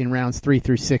get in rounds 3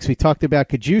 through 6. We talked about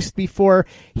Cajuste before.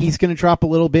 He's going to drop a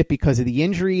little bit because of the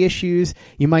injury issues.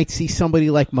 You might see somebody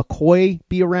like McCoy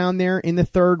be around there in the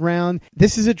 3rd round.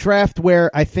 This is a draft where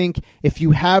I think if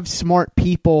you have smart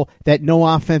people that know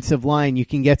offensive line, you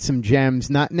can get some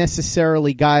gems, not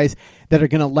necessarily guys that are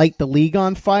going to light the league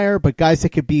on fire, but guys that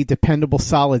could be dependable,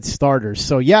 solid starters.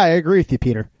 So, yeah, I agree with you,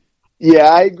 Peter. Yeah,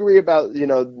 I agree about,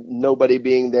 nobody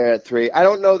being there at 3. I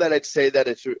don't know that I'd say that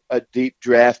it's a deep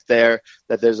draft there,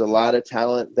 that there's a lot of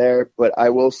talent there, but I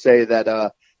will say that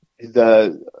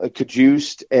the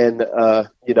Cajuste and,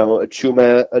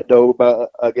 Achuma Adoba,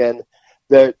 again,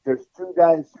 there's 2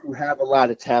 guys who have a lot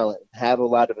of talent, have a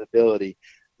lot of ability.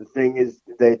 The thing is,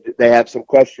 they have some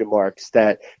question marks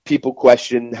that people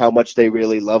question how much they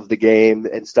really love the game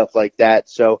and stuff like that.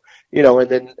 So, and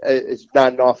then it's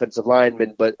not an offensive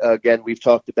lineman, but again, we've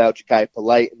talked about Ja'Kai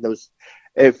Polite and those.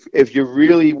 If you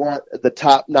really want the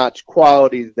top-notch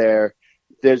quality there,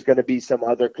 there's going to be some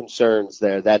other concerns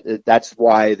there. That's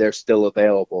why they're still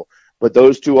available. But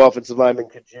those 2 offensive linemen,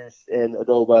 Cajuste and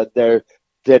Adoba, they're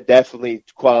definitely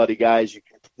quality guys.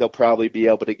 They'll probably be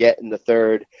able to get in the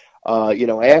 3rd.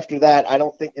 After that, I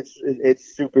don't think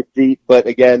it's super deep, but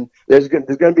again, there's going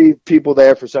to be people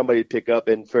there for somebody to pick up,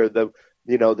 and for the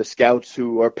scouts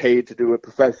who are paid to do it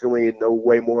professionally and know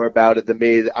way more about it than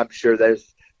me, I'm sure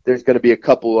there's going to be a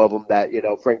couple of them that,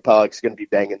 Frank Pollock's going to be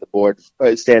banging the board,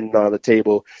 standing on the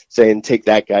table saying, take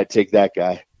that guy, take that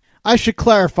guy. I should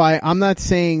clarify, I'm not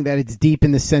saying that it's deep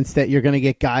in the sense that you're going to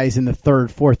get guys in the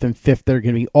 3rd, 4th, and 5th that are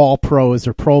going to be all pros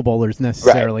or Pro Bowlers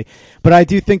necessarily. Right. But I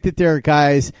do think that there are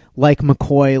guys like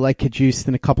McCoy, like Cajuste,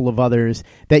 and a couple of others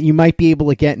that you might be able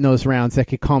to get in those rounds that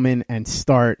could come in and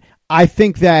start. I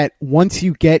think that once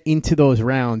you get into those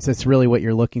rounds, that's really what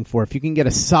you're looking for. If you can get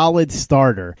a solid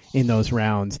starter in those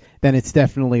rounds, then it's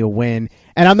definitely a win.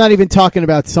 And I'm not even talking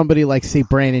about somebody like, say,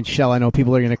 Brandon Shell. I know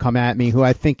people are going to come at me, who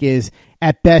I think is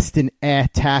at best an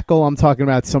tackle. I'm talking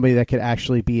about somebody that could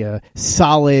actually be a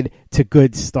solid to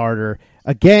good starter.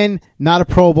 Again, not a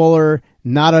Pro Bowler,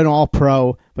 not an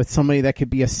All-Pro, but somebody that could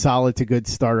be a solid to good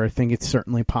starter. I think it's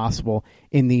certainly possible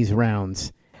in these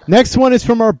rounds. Next one is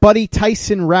from our buddy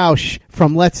Tyson Roush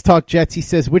from Let's Talk Jets. He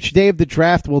says, which day of the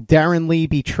draft will Darren Lee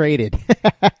be traded?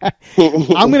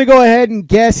 I'm going to go ahead and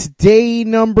guess day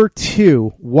number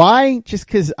 2. Why? Just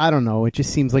because, I don't know, it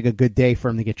just seems like a good day for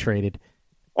him to get traded.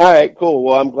 All right, cool.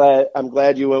 Well, I'm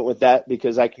glad you went with that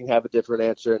because I can have a different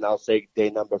answer, and I'll say day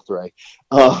number 3.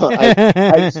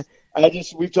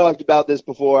 We've talked about this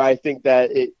before. I think that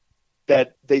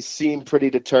they seem pretty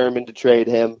determined to trade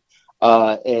him,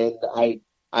 and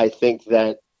I think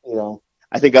that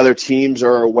I think other teams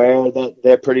are aware that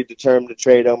they're pretty determined to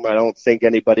trade him. I don't think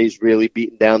anybody's really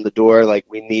beating down the door like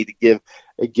we need to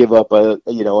give up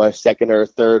a second or a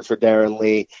third for Darren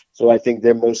Lee. So I think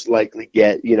they're most likely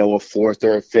get a fourth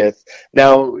or a fifth.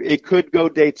 Now it could go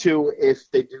day 2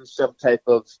 if they do some type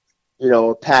of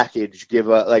a package,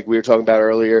 like we were talking about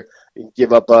earlier,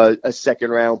 give up a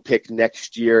second round pick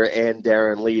next year and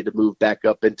Darren Lee to move back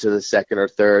up into the second or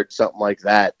third, something like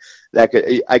that. I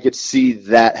could see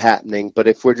that happening. But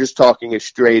if we're just talking a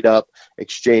straight up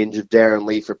exchange of Darren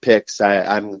Lee for picks,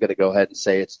 I'm going to go ahead and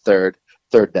say it's third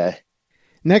day.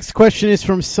 Next question is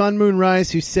from Sun Moon Rise,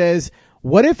 who says,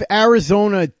 what if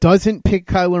Arizona doesn't pick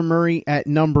Kyler Murray at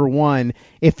number 1?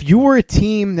 If you were a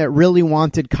team that really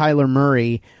wanted Kyler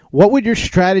Murray, what would your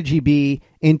strategy be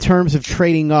in terms of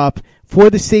trading up?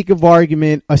 For the sake of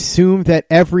argument, assume that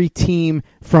every team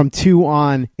from 2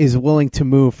 on is willing to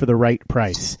move for the right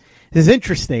price. This is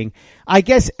interesting. I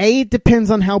guess A, it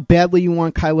depends on how badly you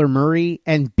want Kyler Murray,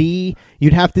 and B,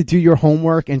 you'd have to do your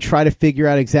homework and try to figure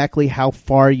out exactly how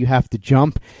far you have to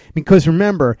jump. Because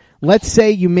remember, let's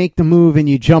say you make the move and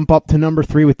you jump up to number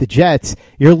 3 with the Jets,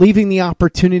 you're leaving the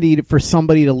opportunity for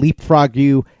somebody to leapfrog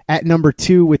you at number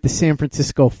 2 with the San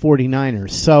Francisco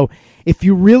 49ers. So if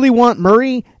you really want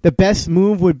Murray, the best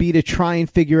move would be to try and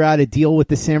figure out a deal with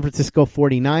the San Francisco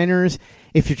 49ers.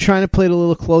 If you're trying to play it a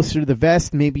little closer to the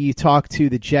vest, maybe you talk to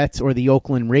the Jets or the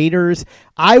Oakland Raiders.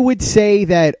 I would say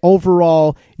that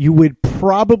overall, you would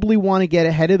probably want to get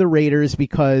ahead of the Raiders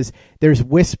because there's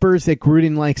whispers that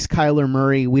Gruden likes Kyler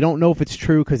Murray. We don't know if it's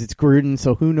true because it's Gruden,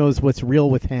 so who knows what's real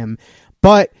with him.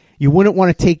 But you wouldn't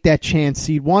want to take that chance.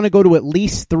 So you'd want to go to at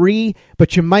least 3,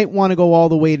 but you might want to go all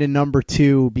the way to number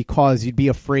 2 because you'd be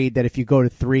afraid that if you go to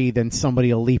 3, then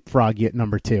somebody will leapfrog you at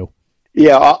number 2.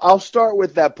 Yeah, I'll start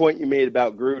with that point you made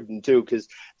about Gruden, too, because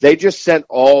they just sent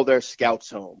all their scouts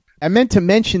home. I meant to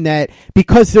mention that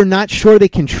because they're not sure they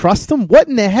can trust him. What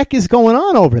in the heck is going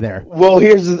on over there? Well,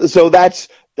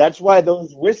 that's why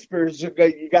those whispers,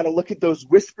 you got to look at those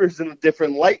whispers in a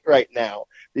different light right now,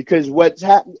 because what's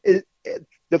happened is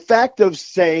the fact of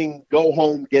saying, go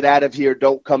home, get out of here,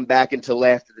 don't come back until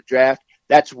after the draft.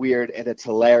 That's weird, and it's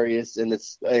hilarious, and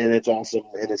it's awesome,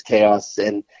 and it's chaos,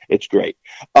 and it's great.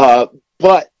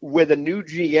 But when a new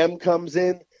GM comes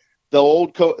in, the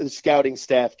old scouting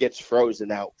staff gets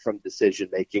frozen out from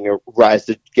decision-making or rise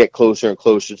to get closer and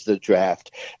closer to the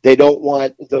draft. They don't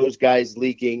want those guys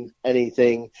leaking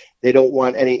anything. They don't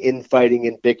want any infighting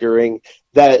and bickering.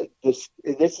 This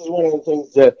is one of the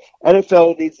things the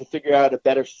NFL needs to figure out a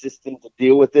better system to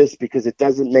deal with this, because it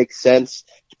doesn't make sense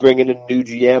to bring in a new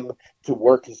GM to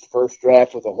work his first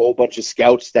draft with a whole bunch of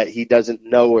scouts that he doesn't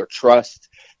know or trust.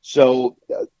 So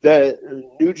the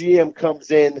new GM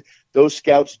comes in. Those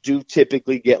scouts do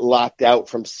typically get locked out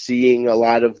from seeing a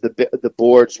lot of the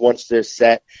boards once they're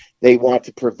set. They want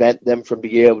to prevent them from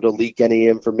being able to leak any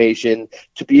information,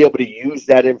 to be able to use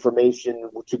that information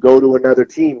to go to another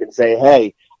team and say,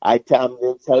 hey, I'm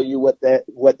going to tell you what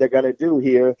they're going to do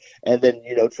here, and then,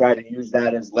 try to use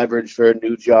that as leverage for a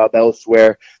new job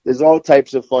elsewhere. There's all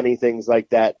types of funny things like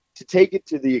that. To take it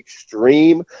to the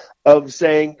extreme of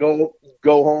saying go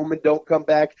home and don't come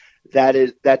back,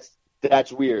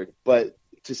 that's weird. But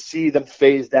to see them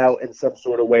phased out in some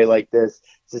sort of way like this,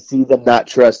 to see them not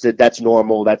trusted, that's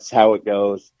normal. That's how it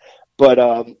goes. But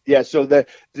so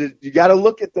you got to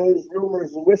look at those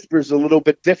rumors and whispers a little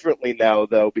bit differently now,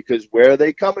 though, because where are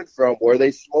they coming from? Were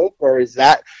they smoke, or is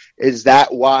that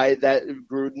why that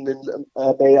Gruden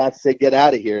and may not say get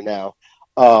out of here now?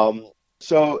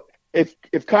 So if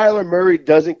Kyler Murray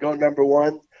doesn't go number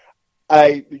 1,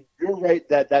 you're right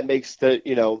that makes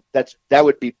that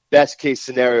would be best case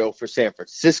scenario for San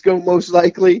Francisco most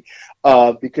likely,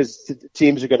 because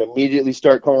teams are going to immediately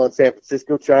start calling San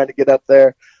Francisco trying to get up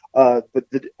there. But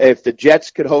if the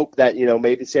Jets could hope that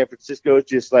maybe San Francisco is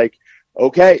just like,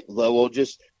 okay,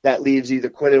 that leaves either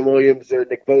Quinnen Williams or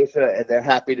Nick Bosa, and they're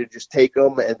happy to just take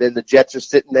them, and then the Jets are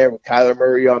sitting there with Kyler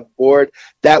Murray on board.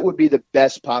 That would be the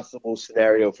best possible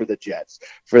scenario for the Jets,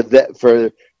 for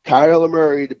Kyler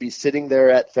Murray to be sitting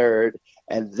there at 3rd,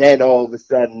 and then all of a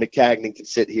sudden McCagnon can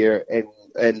sit here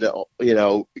and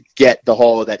get the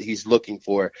haul that he's looking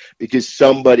for, because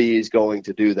somebody is going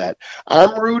to do that.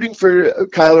 I'm rooting for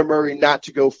Kyler Murray not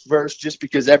to go first just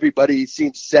because everybody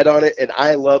seems set on it, and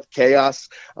I love chaos.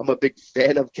 I'm a big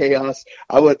fan of chaos.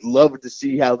 I would love to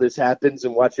see how this happens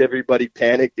and watch everybody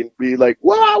panic and be like,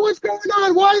 wow, what's going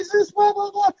on? Why is this? Blah,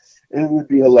 blah, blah. And it would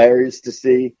be hilarious to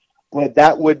see. But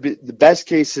that would be the best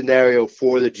case scenario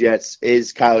for the Jets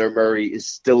is Kyler Murray is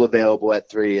still available at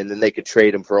 3, and then they could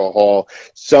trade him for a haul.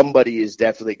 Somebody is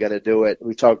definitely going to do it.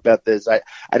 We talked about this. I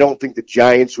don't think the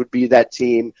Giants would be that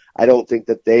team. I don't think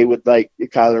that they would like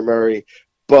Kyler Murray.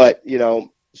 But,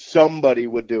 somebody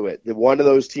would do it. One of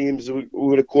those teams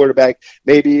with a quarterback,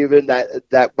 maybe even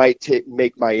that might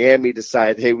make Miami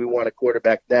decide, hey, we want a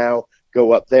quarterback now,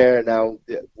 go up there. Now,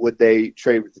 would they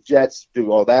trade with the Jets,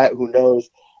 do all that? Who knows?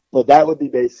 But that would be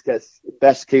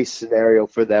best case scenario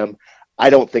for them. I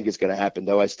don't think it's going to happen,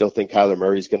 though. I still think Kyler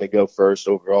Murray's going to go first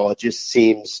overall. It just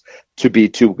seems to be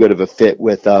too good of a fit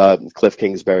with Cliff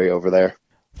Kingsbury over there.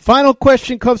 Final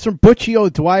question comes from Butchie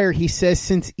O'Dwyer. He says,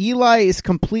 since Eli is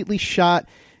completely shot,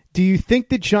 do you think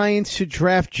the Giants should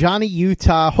draft Johnny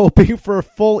Utah, hoping for a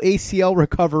full ACL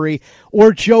recovery,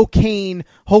 or Joe Kane,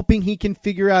 hoping he can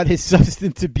figure out his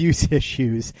substance abuse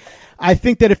issues? I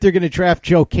think that if they're going to draft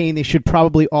Joe Kane, they should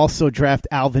probably also draft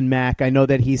Alvin Mack. I know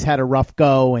that he's had a rough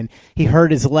go, and he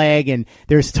hurt his leg, and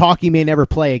there's talk he may never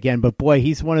play again. But, boy,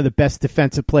 he's one of the best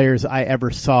defensive players I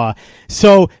ever saw.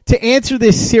 So, to answer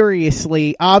this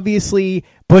seriously, obviously,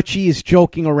 Butchie is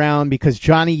joking around because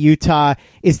Johnny Utah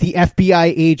is the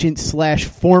FBI agent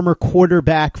 / former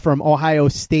quarterback from Ohio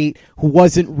State who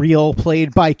wasn't real,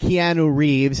 played by Keanu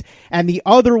Reeves. And the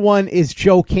other one is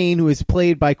Joe Kane, who is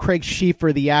played by Craig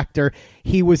Schieffer, the actor.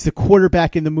 He was the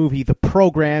quarterback in the movie The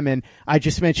Program, and I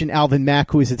just mentioned Alvin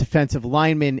Mack, who is a defensive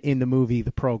lineman in the movie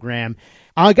The Program.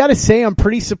 I got to say, I'm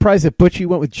pretty surprised that Butchie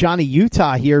went with Johnny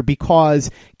Utah here,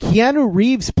 because Keanu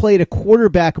Reeves played a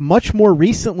quarterback much more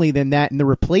recently than that in The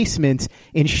Replacements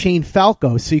in Shane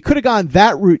Falco. So you could have gone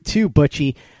that route too,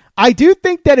 Butchie. I do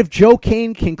think that if Joe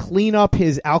Kane can clean up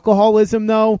his alcoholism,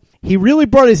 though, he really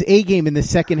brought his A game in the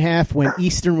second half when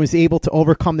Eastern was able to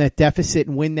overcome that deficit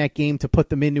and win that game to put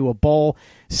them into a bowl.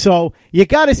 So you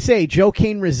got to say, Joe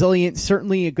Kane resilient,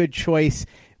 certainly a good choice.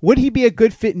 Would he be a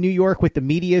good fit in New York with the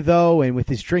media, though, and with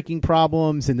his drinking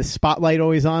problems and the spotlight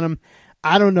always on him?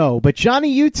 I don't know. But Johnny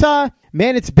Utah,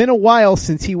 man, it's been a while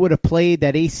since he would have played.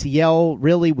 That ACL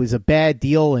really was a bad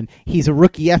deal, and he's a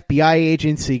rookie FBI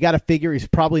agent, so you got to figure he's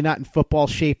probably not in football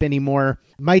shape anymore.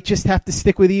 Might just have to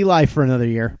stick with Eli for another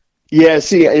year. Yeah,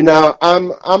 see,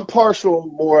 I'm partial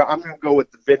more. I'm going to go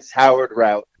with the Vince Howard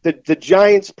route. The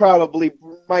Giants probably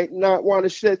might not want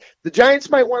to the Giants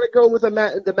might want to go with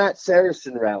the Matt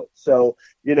Saracen route. So,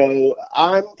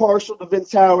 I'm partial to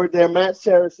Vince Howard there. Matt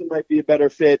Saracen might be a better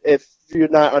fit. If you're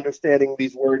not understanding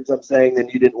these words I'm saying, then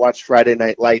you didn't watch Friday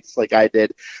Night Lights like I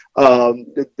did.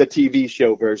 The TV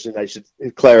show version, I should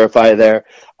clarify there.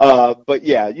 But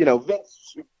yeah, Vince,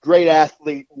 great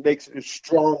athlete, makes a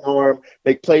strong arm,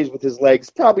 make plays with his legs,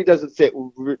 probably doesn't fit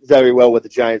very well what the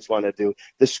Giants want to do.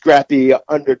 The scrappy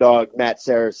underdog Matt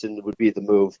Saracen would be the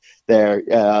move there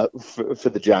for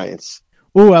the Giants.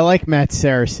 Ooh, I like Matt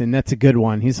Saracen. That's a good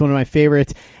one. He's one of my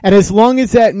favorites. And as long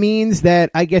as that means that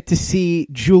I get to see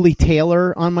Julie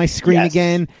Taylor on my screen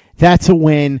again, that's a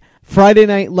win. Friday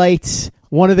Night Lights,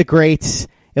 one of the greats.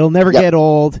 It'll never get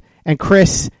old. And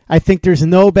Chris, I think there's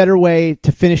no better way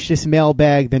to finish this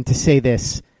mailbag than to say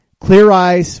this. Clear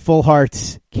eyes, full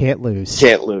hearts, can't lose.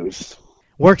 Can't lose.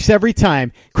 Works every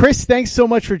time. Chris, thanks so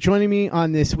much for joining me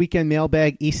on this weekend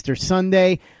mailbag Easter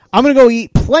Sunday. I'm going to go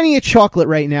eat plenty of chocolate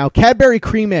right now. Cadbury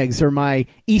cream eggs are my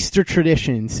Easter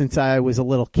tradition since I was a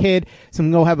little kid, so I'm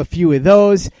going to go have a few of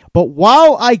those. But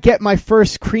while I get my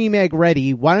first cream egg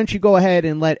ready, why don't you go ahead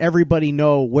and let everybody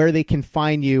know where they can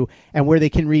find you and where they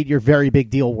can read your Very Big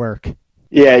Deal work?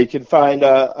 Yeah, you can find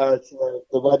the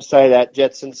website at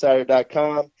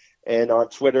jetsinsider.com and on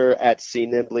Twitter at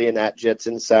CNimbly and at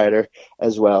jetsinsider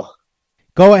as well.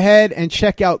 Go ahead and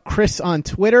check out Chris on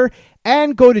Twitter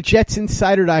and go to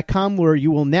jetsinsider.com, where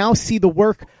you will now see the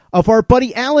work of our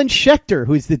buddy Alan Schechter,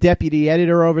 who's the deputy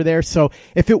editor over there. So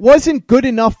if it wasn't good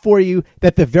enough for you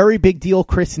that the Very Big Deal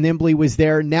Chris Nimbley was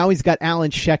there, now he's got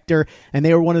Alan Schechter, and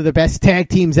they are one of the best tag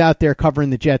teams out there covering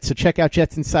the Jets. So check out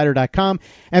jetsinsider.com.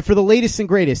 And for the latest and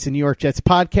greatest in New York Jets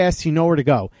podcasts, you know where to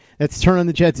go. That's Turn on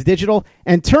the Jets Digital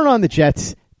and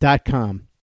turnonthejets.com.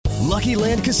 Lucky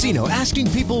Land Casino,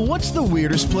 asking people, what's the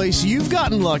weirdest place you've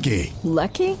gotten lucky?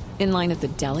 Lucky? In line at the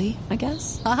deli, I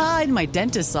guess? Aha, in my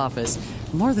dentist's office.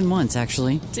 More than once,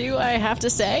 actually. Do I have to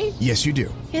say? Yes, you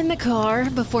do. In the car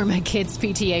before my kids'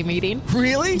 PTA meeting.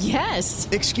 Really? Yes.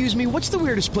 Excuse me, what's the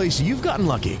weirdest place you've gotten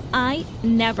lucky? I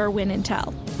never win and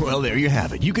tell. Well, there you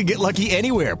have it. You can get lucky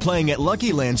anywhere, playing at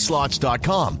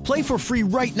LuckyLandSlots.com. Play for free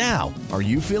right now. Are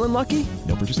you feeling lucky?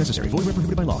 No purchase necessary. Void where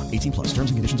prohibited by law. 18 plus.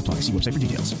 Terms and conditions apply. See website for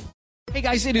details. Hey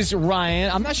guys, it is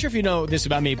Ryan. I'm not sure if you know this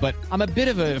about me, but I'm a bit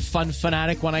of a fun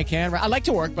fanatic when I can. I like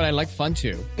to work, but I like fun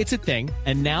too. It's a thing.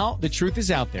 And now the truth is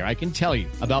out there. I can tell you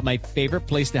about my favorite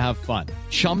place to have fun.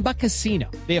 Chumba Casino.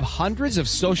 They have hundreds of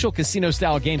social casino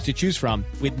style games to choose from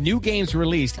with new games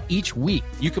released each week.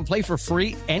 You can play for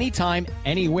free anytime,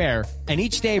 anywhere. And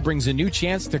each day brings a new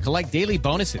chance to collect daily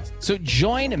bonuses. So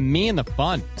join me in the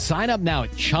fun. Sign up now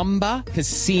at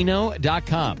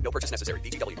ChumbaCasino.com. No purchase necessary.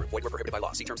 VGW Group. Void where prohibited by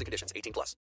law. See terms and conditions. 18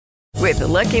 plus. With the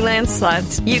Lucky Land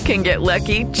Slots, you can get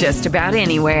lucky just about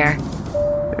anywhere.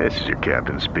 This is your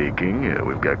captain speaking.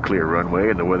 We've got clear runway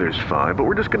and the weather's fine, but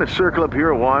we're just going to circle up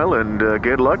here a while and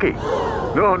get lucky.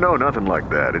 No, nothing like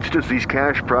that. It's just these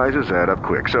cash prizes add up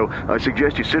quick. So I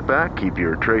suggest you sit back, keep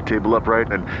your tray table upright,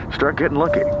 and start getting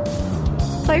lucky.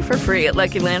 Play for free at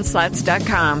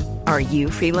LuckyLandSlots.com. Are you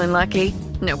feeling lucky?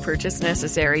 No purchase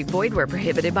necessary. Void where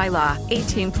prohibited by law.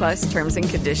 18 plus terms and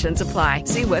conditions apply.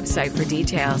 See website for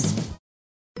details.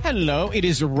 Hello, it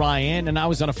is Ryan, and I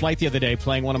was on a flight the other day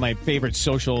playing one of my favorite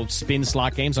social spin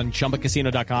slot games on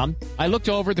ChumbaCasino.com. I looked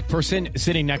over at the person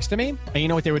sitting next to me, and you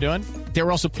know what they were doing? They were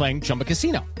also playing Chumba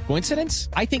Casino. Coincidence?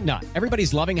 I think not.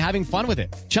 Everybody's loving having fun with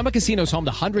it. Chumba Casino is home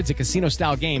to hundreds of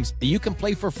casino-style games that you can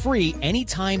play for free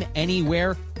anytime,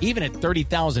 anywhere, even at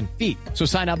 30,000 feet. So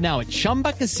sign up now at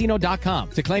ChumbaCasino.com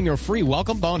to claim your free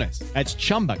welcome bonus. That's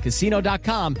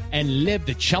ChumbaCasino.com and live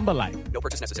the Chumba life. No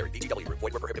purchase necessary. VGW Group.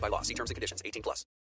 Void where prohibited by law. See terms and conditions. 18 plus.